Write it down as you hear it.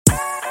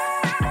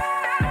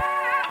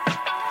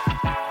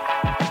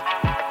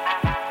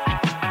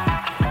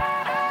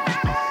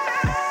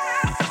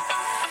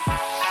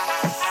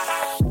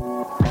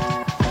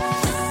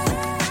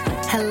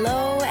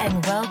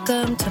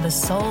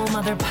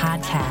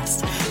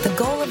Podcast. The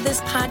goal of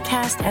this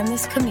podcast and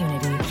this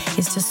community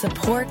is to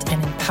support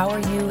and empower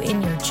you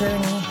in your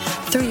journey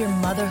through your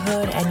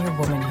motherhood and your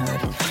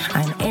womanhood.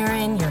 I'm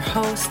Erin, your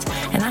host,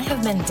 and I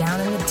have been down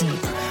in the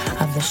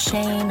deep of the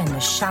shame and the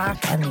shock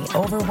and the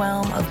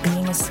overwhelm of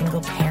being a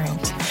single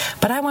parent.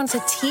 But I want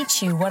to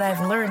teach you what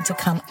I've learned to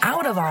come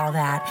out of all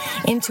that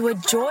into a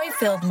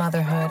joy-filled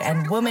motherhood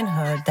and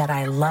womanhood that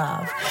I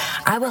love.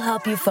 I will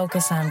help you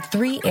focus on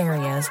 3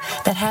 areas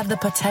that have the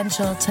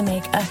potential to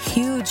make a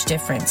huge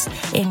difference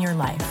in your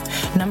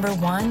life. Number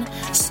 1,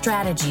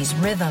 strategies,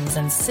 rhythms,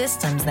 and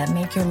systems that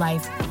make your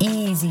life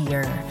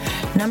easier.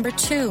 Number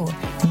 2,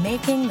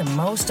 making the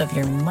most of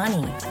your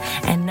money.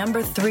 And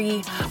number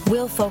 3,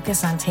 we'll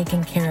focus on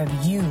taking care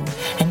of you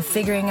and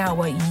figuring out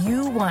what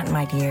you want,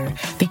 my dear,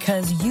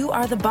 because you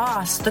are the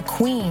boss, the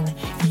queen.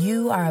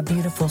 You are a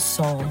beautiful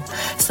soul.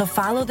 So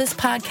follow this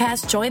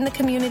podcast, join the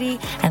community,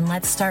 and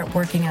let's start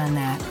working on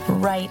that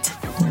right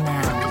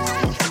now.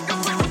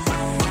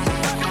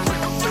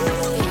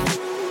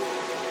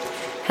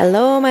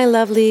 Hello, my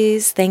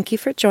lovelies. Thank you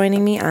for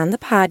joining me on the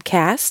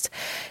podcast.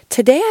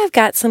 Today I've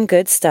got some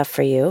good stuff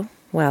for you.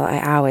 Well,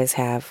 I always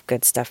have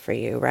good stuff for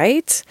you,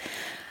 right?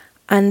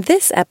 On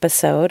this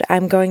episode,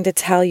 I'm going to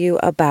tell you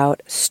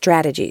about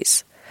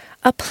strategies.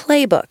 A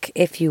playbook,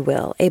 if you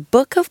will, a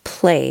book of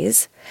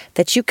plays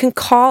that you can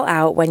call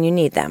out when you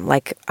need them,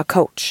 like a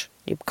coach.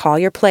 You call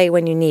your play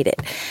when you need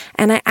it.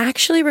 And I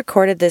actually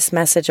recorded this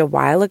message a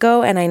while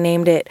ago, and I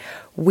named it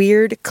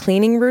Weird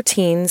Cleaning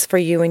Routines for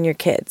You and Your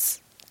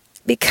Kids.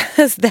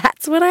 Because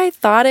that's what I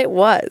thought it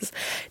was.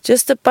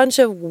 Just a bunch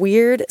of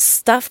weird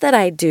stuff that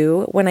I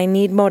do when I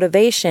need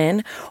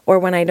motivation or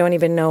when I don't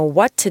even know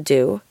what to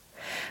do.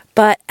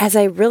 But as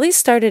I really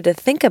started to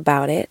think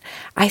about it,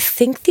 I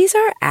think these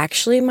are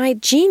actually my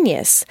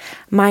genius,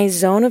 my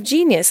zone of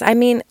genius. I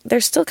mean,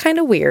 they're still kind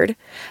of weird,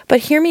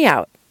 but hear me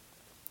out.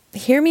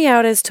 Hear me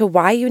out as to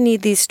why you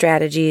need these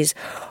strategies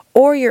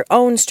or your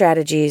own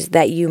strategies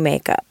that you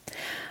make up.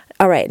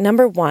 All right,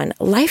 number 1,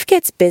 life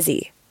gets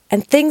busy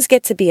and things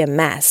get to be a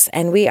mess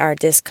and we are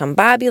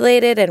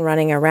discombobulated and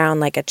running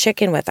around like a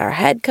chicken with our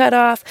head cut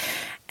off.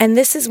 And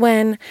this is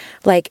when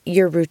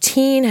your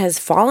routine has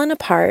fallen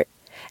apart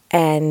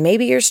and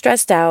maybe you're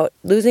stressed out,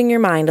 losing your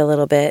mind a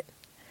little bit.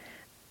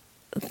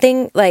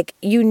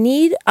 You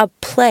need a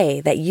play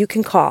that you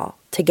can call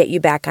to get you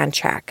back on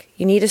track.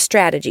 You need a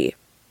strategy,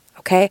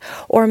 okay?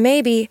 Or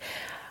maybe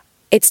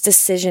it's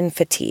decision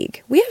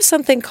fatigue. We have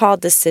something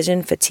called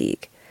decision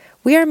fatigue.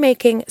 We are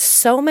making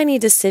so many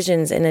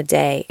decisions in a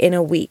day, in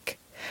a week,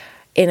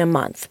 in a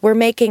month. We're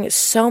making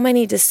so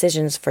many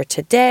decisions for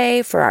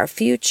today, for our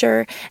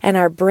future, and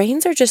our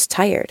brains are just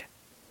tired.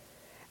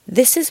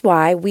 This is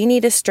why we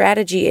need a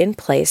strategy in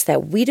place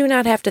that we do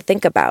not have to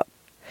think about.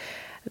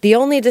 The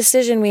only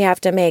decision we have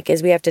to make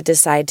is we have to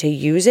decide to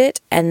use it,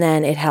 and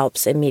then it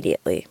helps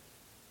immediately.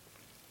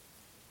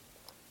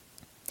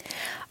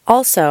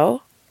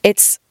 Also,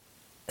 it's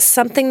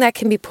something that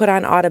can be put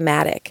on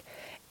automatic.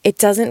 It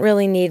doesn't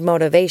really need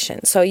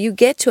motivation. So you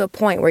get to a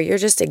point where you're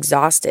just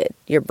exhausted.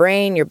 Your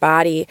brain, your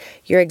body,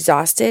 you're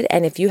exhausted.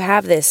 And if you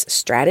have this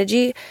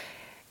strategy,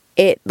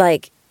 it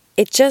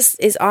just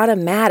is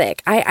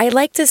automatic. I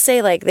like to say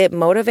it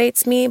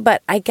motivates me,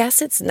 but I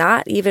guess it's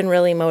not even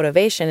really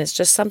motivation. It's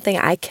just something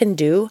I can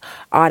do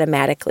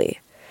automatically.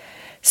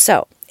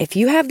 So if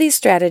you have these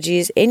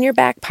strategies in your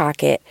back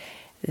pocket,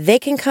 they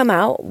can come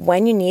out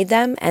when you need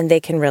them and they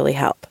can really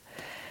help.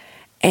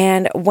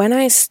 And when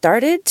I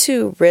started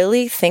to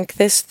really think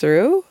this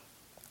through,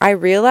 I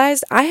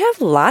realized I have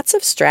lots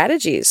of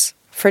strategies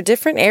for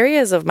different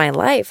areas of my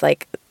life.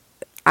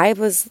 I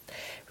was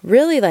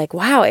really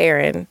wow,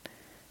 Erin,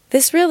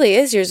 this really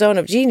is your zone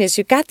of genius.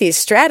 You got these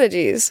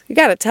strategies. You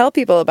got to tell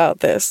people about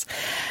this.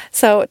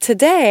 So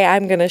today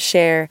I'm going to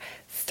share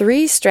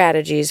 3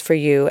 strategies for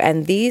you,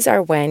 and these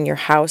are when your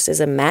house is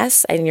a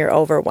mess and you're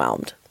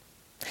overwhelmed.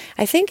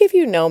 I think if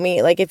you know me,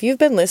 if you've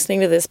been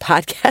listening to this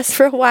podcast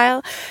for a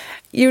while,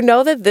 you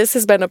know that this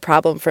has been a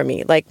problem for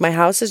me. My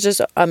house is just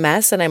a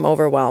mess and I'm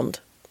overwhelmed.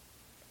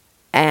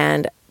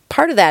 And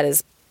part of that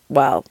is,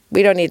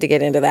 we don't need to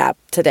get into that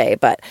today,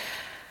 but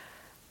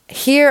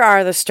here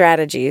are the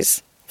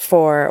strategies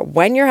for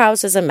when your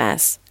house is a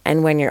mess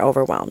and when you're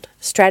overwhelmed.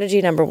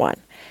 Strategy number 1,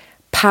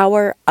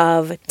 power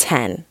of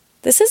 10.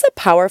 This is a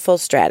powerful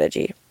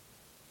strategy.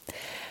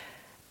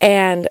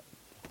 And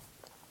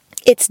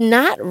it's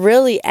not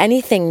really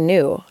anything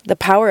new, the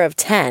power of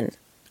 10.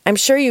 I'm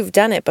sure you've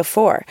done it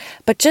before,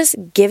 but just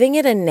giving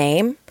it a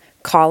name,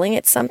 calling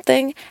it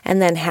something,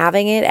 and then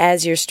having it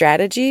as your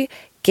strategy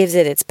gives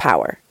it its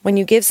power. When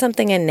you give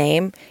something a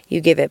name, you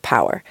give it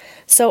power.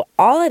 So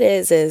all it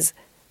is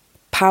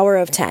power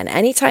of 10.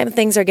 Anytime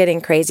things are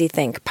getting crazy,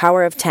 think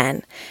power of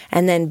 10.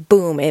 And then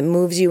boom, it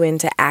moves you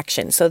into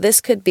action. So this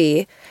could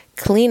be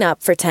clean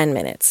up for 10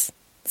 minutes.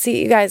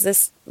 See, you guys,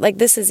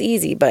 this is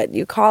easy, but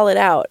you call it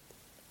out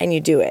and you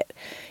do it.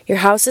 Your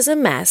house is a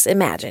mess.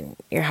 Imagine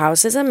your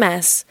house is a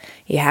mess.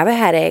 You have a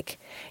headache.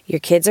 Your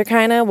kids are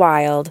kind of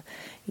wild.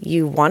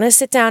 You want to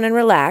sit down and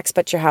relax,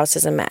 but your house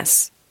is a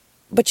mess.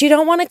 But you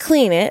don't want to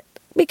clean it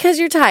because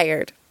you're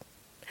tired.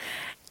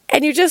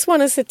 and you just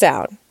want to sit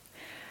down.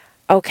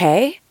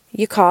 Okay,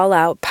 you call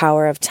out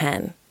power of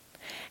 10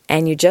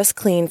 and you just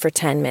clean for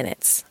 10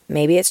 minutes.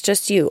 Maybe it's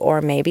just you,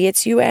 or maybe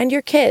it's you and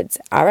your kids.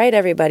 All right,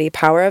 everybody,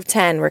 power of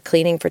 10, we're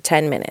cleaning for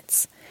 10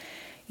 minutes.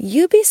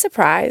 You'd be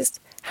surprised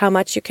how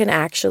much you can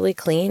actually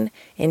clean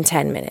in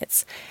 10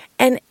 minutes.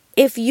 And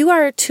if you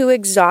are too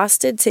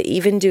exhausted to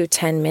even do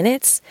 10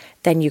 minutes,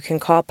 then you can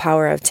call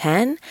power of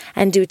 10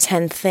 and do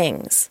 10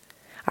 things.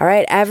 All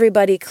right,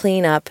 everybody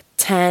clean up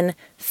 10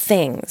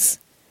 things.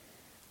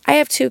 I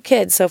have 2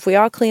 kids, so if we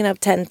all clean up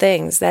 10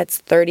 things, that's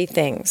 30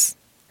 things.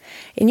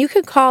 And you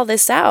can call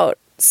this out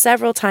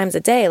several times a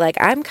day. Like,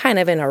 I'm kind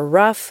of in a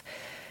rough,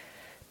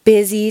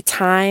 busy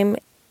time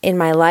in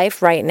my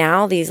life right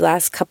now, these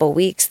last couple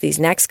weeks, these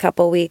next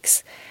couple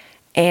weeks,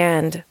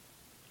 and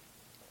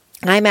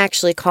I'm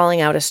actually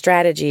calling out a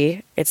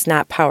strategy. It's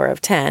not power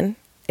of 10.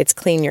 It's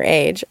clean your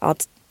age.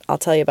 I'll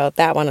tell you about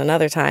that one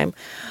another time.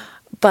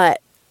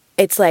 But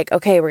it's like,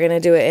 okay, we're going to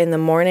do it in the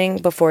morning,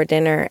 before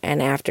dinner,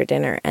 and after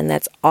dinner. And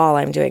that's all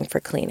I'm doing for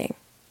cleaning.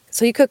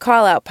 So you could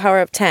call out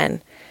power of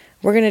 10.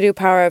 We're going to do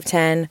power of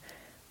 10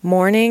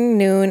 morning,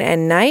 noon,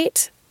 and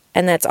night.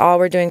 And that's all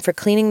we're doing for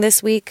cleaning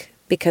this week,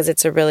 because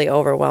it's a really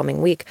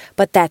overwhelming week.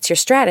 But that's your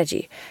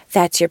strategy.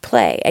 That's your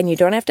play. And you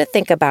don't have to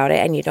think about it,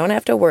 and you don't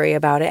have to worry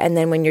about it. And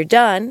then when you're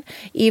done,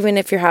 even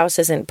if your house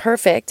isn't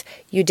perfect,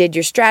 you did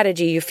your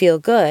strategy, you feel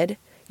good,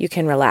 you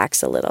can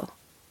relax a little.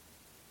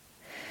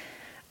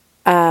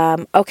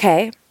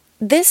 Okay,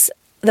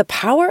 the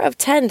power of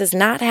 10 does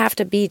not have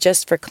to be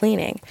just for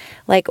cleaning.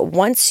 Like,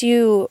 once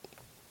you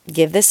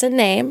give this a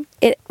name,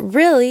 it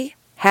really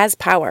has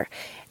power.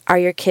 Are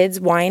your kids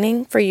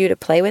whining for you to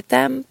play with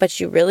them, but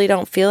you really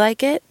don't feel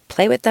like it?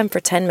 Play with them for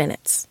 10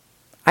 minutes.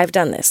 I've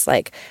done this.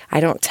 Like, I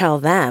don't tell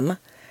them,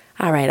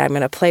 all right, I'm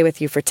going to play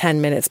with you for 10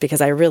 minutes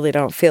because I really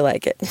don't feel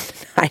like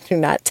it. I do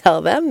not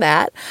tell them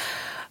that.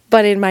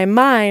 But in my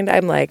mind,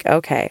 I'm like,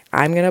 okay,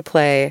 I'm going to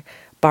play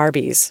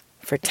Barbies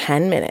for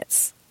 10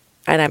 minutes.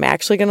 And I'm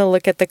actually going to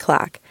look at the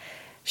clock.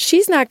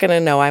 She's not going to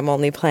know I'm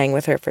only playing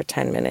with her for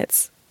 10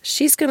 minutes.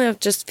 She's going to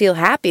just feel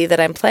happy that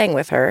I'm playing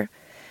with her.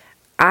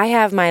 I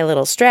have my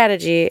little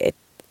strategy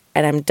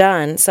and I'm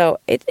done. So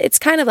it's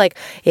kind of like,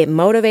 it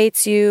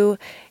motivates you.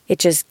 It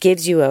just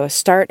gives you a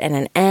start and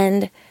an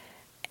end.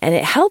 And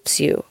it helps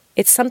you.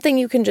 It's something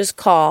you can just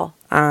call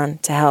on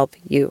to help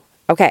you.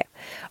 Okay.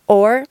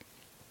 Or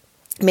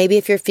maybe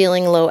if you're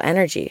feeling low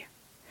energy,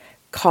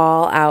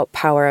 call out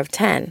power of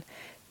 10.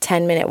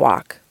 10-minute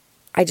walk.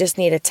 I just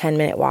need a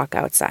 10-minute walk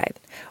outside.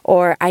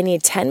 Or I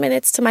need 10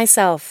 minutes to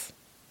myself.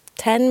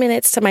 10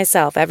 minutes to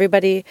myself.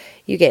 Everybody,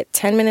 you get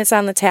 10 minutes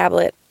on the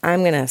tablet.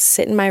 I'm going to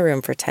sit in my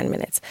room for 10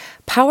 minutes.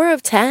 Power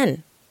of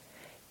 10.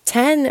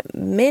 10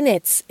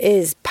 minutes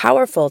is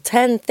powerful.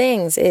 10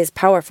 things is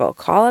powerful.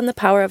 Call on the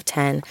power of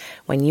 10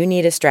 when you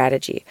need a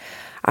strategy.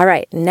 All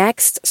right,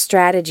 next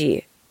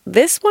strategy.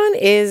 This one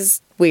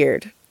is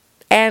weird.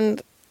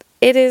 And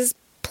it is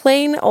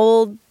plain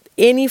old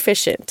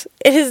inefficient.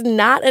 It is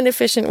not an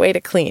efficient way to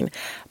clean,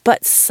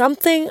 but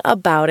something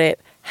about it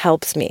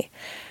helps me.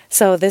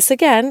 So this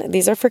again,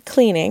 these are for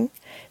cleaning.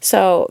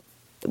 So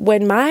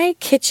when my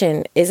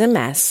kitchen is a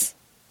mess,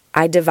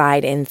 I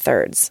divide in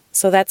thirds.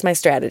 So that's my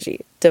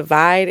strategy.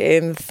 Divide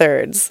in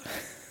thirds.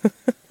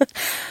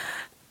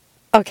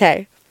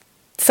 Okay.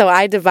 So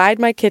I divide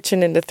my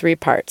kitchen into 3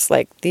 parts.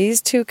 Like,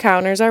 these 2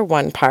 counters are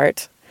 1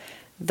 part.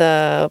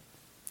 The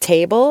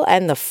table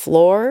and the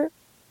floor,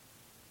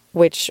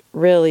 which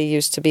really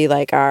used to be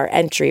like our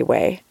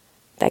entryway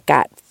that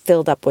got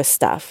filled up with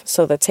stuff.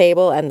 So the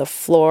table and the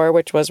floor,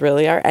 which was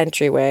really our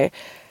entryway,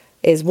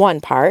 is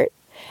 1 part.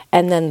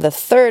 And then the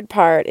 3rd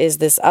part is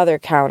this other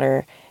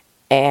counter,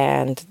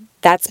 and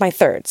that's my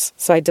thirds.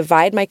 So I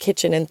divide my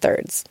kitchen in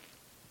thirds.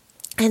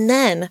 And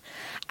then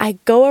I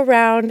go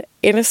around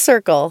in a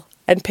circle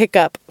and pick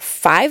up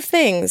 5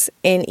 things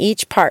in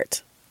each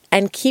part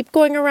and keep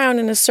going around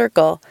in a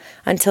circle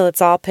until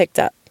it's all picked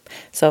up.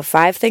 So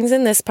 5 things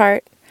in this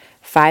part,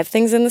 5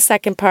 things in the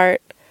second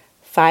part,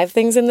 5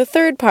 things in the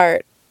third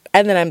part,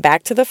 and then I'm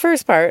back to the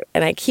first part,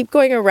 and I keep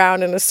going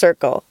around in a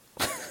circle.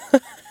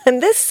 And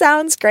this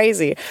sounds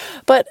crazy,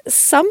 but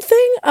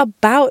something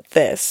about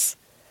this,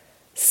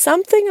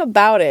 something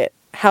about it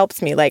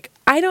helps me. Like,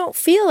 I don't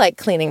feel like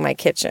cleaning my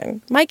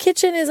kitchen. My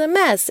kitchen is a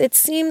mess. It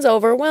seems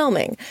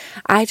overwhelming.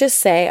 I just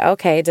say,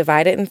 okay,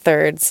 divide it in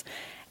thirds,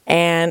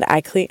 and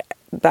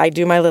I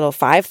do my little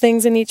 5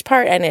 things in each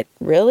part, and it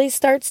really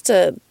starts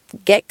to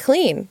get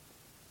clean.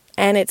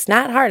 And it's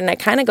not hard, and I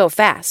kind of go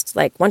fast,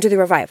 like 1, 2, 3,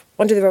 4, 5,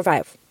 1, 2, 3, 4,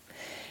 5.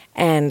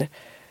 And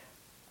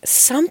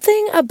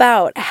something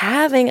about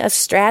having a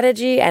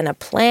strategy and a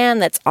plan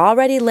that's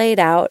already laid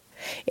out,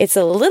 it's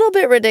a little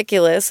bit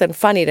ridiculous and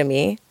funny to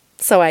me,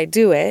 so I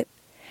do it.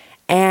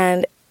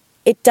 And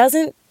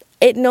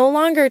it no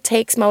longer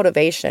takes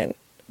motivation,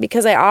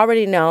 because I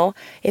already know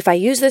if I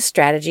use this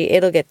strategy,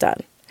 it'll get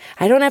done.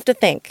 I don't have to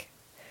think.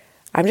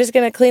 I'm just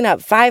going to clean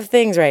up 5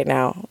 things right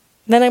now.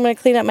 Then I'm going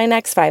to clean up my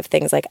next 5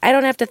 things. Like, I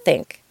don't have to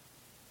think.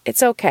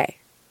 It's okay.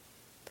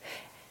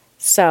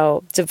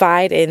 So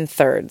divide in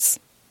thirds.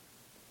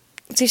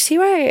 Do you see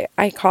why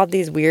I called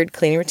these weird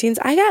cleaning routines?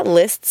 I got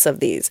lists of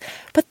these,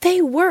 but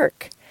they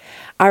work.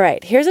 All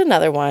right, here's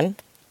another one.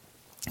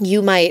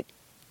 You might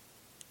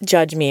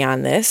judge me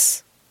on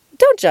this.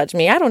 Don't judge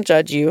me. I don't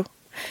judge you.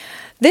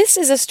 This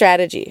is a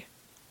strategy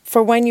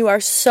for when you are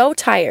so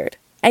tired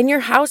and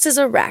your house is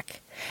a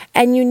wreck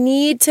and you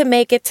need to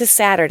make it to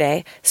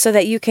Saturday so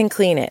that you can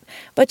clean it,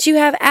 but you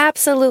have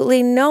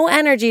absolutely no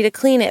energy to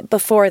clean it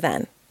before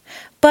then.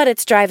 But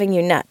it's driving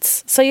you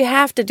nuts, so you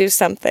have to do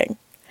something.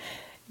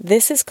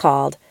 This is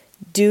called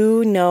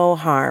do no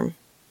harm.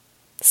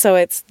 So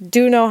it's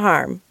do no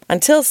harm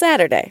until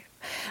Saturday.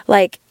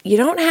 Like, you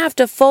don't have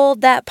to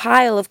fold that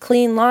pile of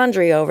clean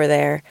laundry over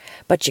there,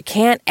 but you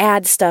can't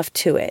add stuff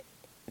to it.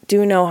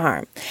 Do no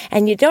harm.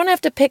 And you don't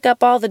have to pick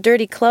up all the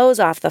dirty clothes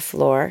off the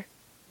floor,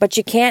 but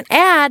you can't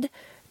add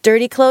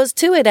dirty clothes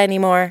to it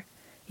anymore.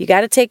 You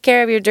got to take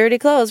care of your dirty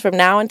clothes from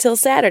now until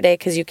Saturday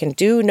because you can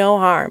do no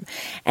harm.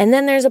 And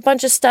then there's a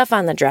bunch of stuff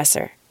on the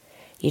dresser.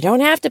 You don't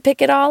have to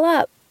pick it all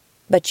up,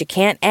 but you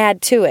can't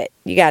add to it.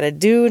 You got to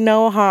do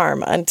no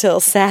harm until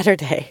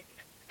Saturday.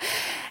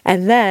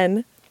 And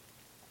then,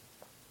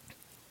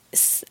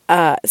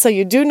 so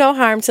you do no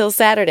harm till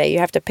Saturday. You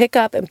have to pick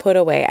up and put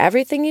away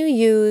everything you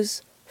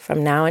use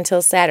from now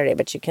until Saturday,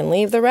 but you can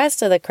leave the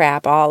rest of the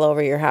crap all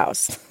over your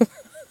house.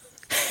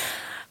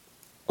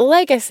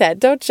 Like I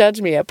said, don't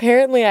judge me.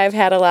 Apparently, I've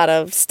had a lot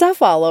of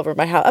stuff all over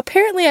my house.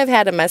 Apparently, I've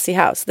had a messy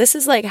house. This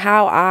is like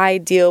how I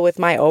deal with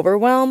my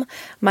overwhelm.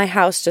 My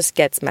house just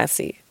gets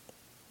messy.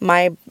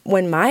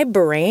 When my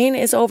brain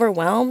is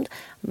overwhelmed,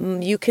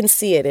 you can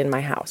see it in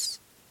my house.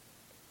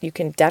 You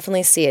can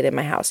definitely see it in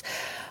my house.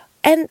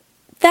 And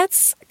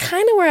that's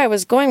kind of where I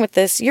was going with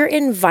this. Your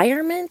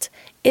environment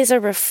is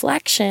a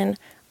reflection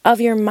of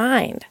your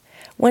mind.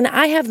 When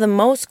I have the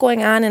most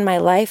going on in my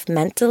life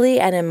mentally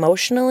and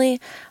emotionally,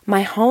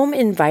 my home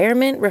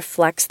environment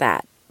reflects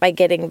that by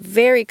getting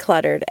very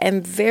cluttered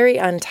and very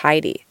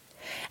untidy.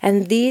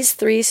 And these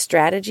 3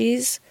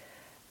 strategies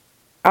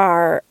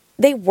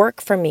they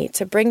work for me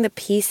to bring the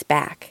peace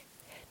back.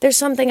 There's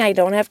something I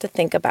don't have to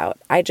think about.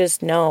 I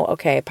just know,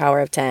 okay,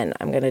 power of 10,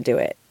 I'm going to do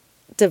it.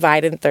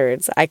 Divide in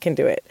thirds, I can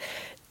do it.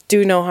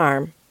 Do no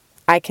harm,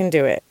 I can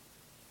do it.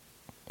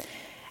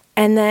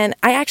 And then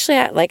I actually,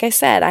 like I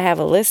said, I have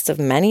a list of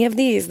many of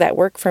these that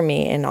work for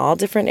me in all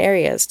different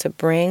areas to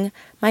bring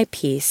my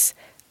peace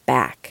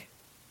back.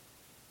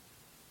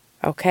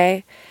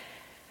 Okay?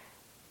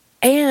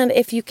 And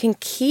if you can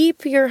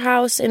keep your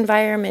house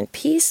environment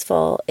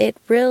peaceful, it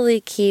really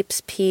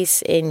keeps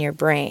peace in your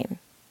brain.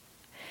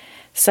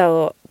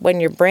 So when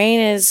your brain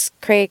is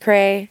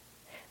cray-cray,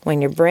 when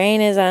your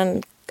brain is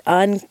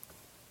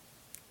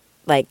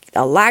like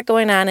a lot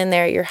going on in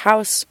there, your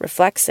house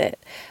reflects it.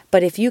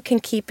 But if you can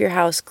keep your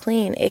house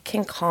clean, it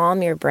can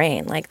calm your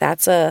brain. Like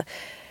that's a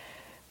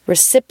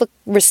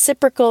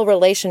reciprocal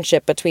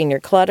relationship between your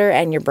clutter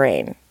and your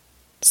brain.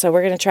 So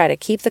we're going to try to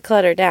keep the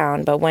clutter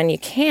down. But when you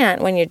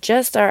can't, when you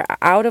just are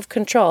out of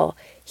control,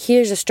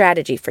 here's a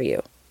strategy for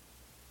you.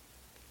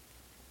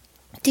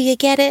 Do you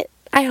get it?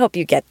 I hope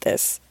you get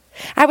this.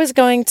 I was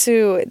going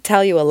to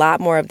tell you a lot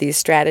more of these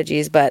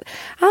strategies, but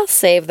I'll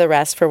save the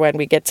rest for when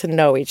we get to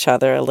know each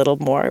other a little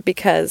more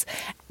because,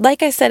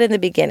 like I said in the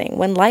beginning,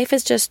 when life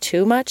is just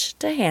too much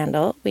to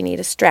handle, we need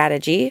a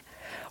strategy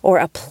or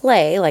a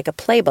play, like a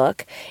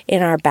playbook,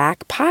 in our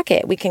back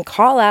pocket. We can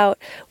call out,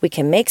 we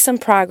can make some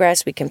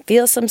progress, we can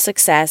feel some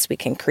success, we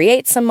can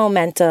create some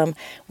momentum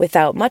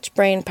without much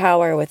brain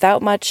power,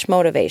 without much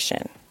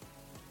motivation.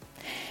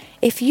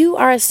 If you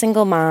are a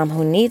single mom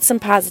who needs some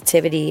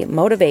positivity,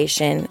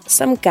 motivation,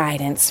 some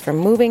guidance for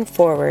moving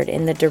forward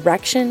in the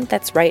direction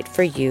that's right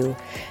for you,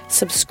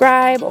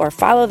 subscribe or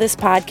follow this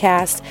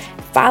podcast.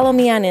 Follow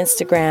me on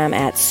Instagram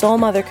at Soul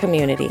Mother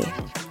Community.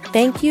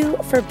 Thank you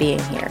for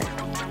being here.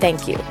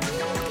 Thank you.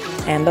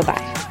 And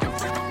bye-bye.